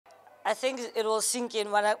I think it will sink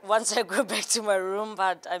in once I go back to my room,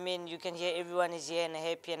 but I mean, you can hear everyone is here and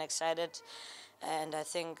happy and excited. And I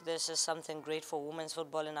think this is something great for women's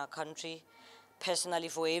football in our country. Personally,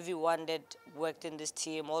 for everyone that worked in this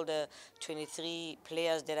team, all the 23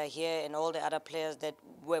 players that are here and all the other players that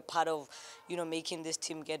were part of, making this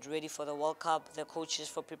team get ready for the World Cup, the coaches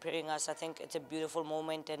for preparing us, I think it's a beautiful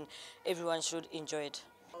moment and everyone should enjoy it.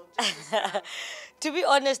 To be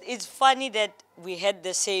honest, it's funny that we had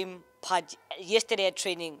the same part yesterday at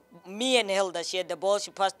training. Me and Hilda, she had the ball,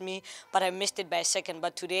 she passed me, but I missed it by a second.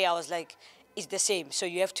 But today I was like, it's the same. So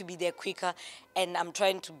you have to be there quicker. And I'm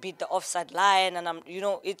trying to beat the offside line, and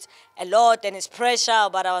it's a lot and it's pressure.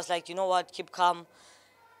 But I was like, you know what, keep calm.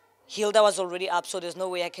 Hilda was already up, so there's no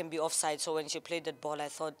way I can be offside. So when she played that ball, I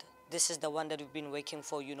thought, this is the one that we've been working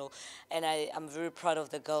for. And I'm very proud of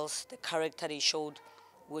the girls, the character they showed.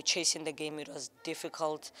 We were chasing the game. It was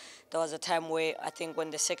difficult. There was a time where I think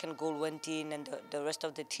when the second goal went in and the rest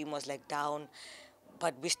of the team was like down,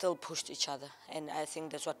 but we still pushed each other. And I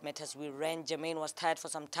think that's what matters. We ran. Jermaine was tired for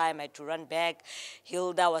some time. I had to run back.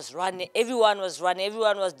 Hilda was running. Everyone was running.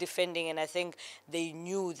 Everyone was defending. And I think they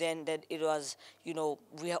knew then that it was,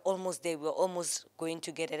 we are almost there. We were almost going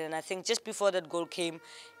to get it. And I think just before that goal came,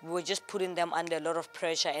 we were just putting them under a lot of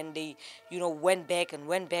pressure. And they, went back and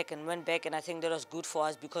went back and went back. And I think that was good for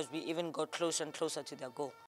us because we even got closer and closer to their goal.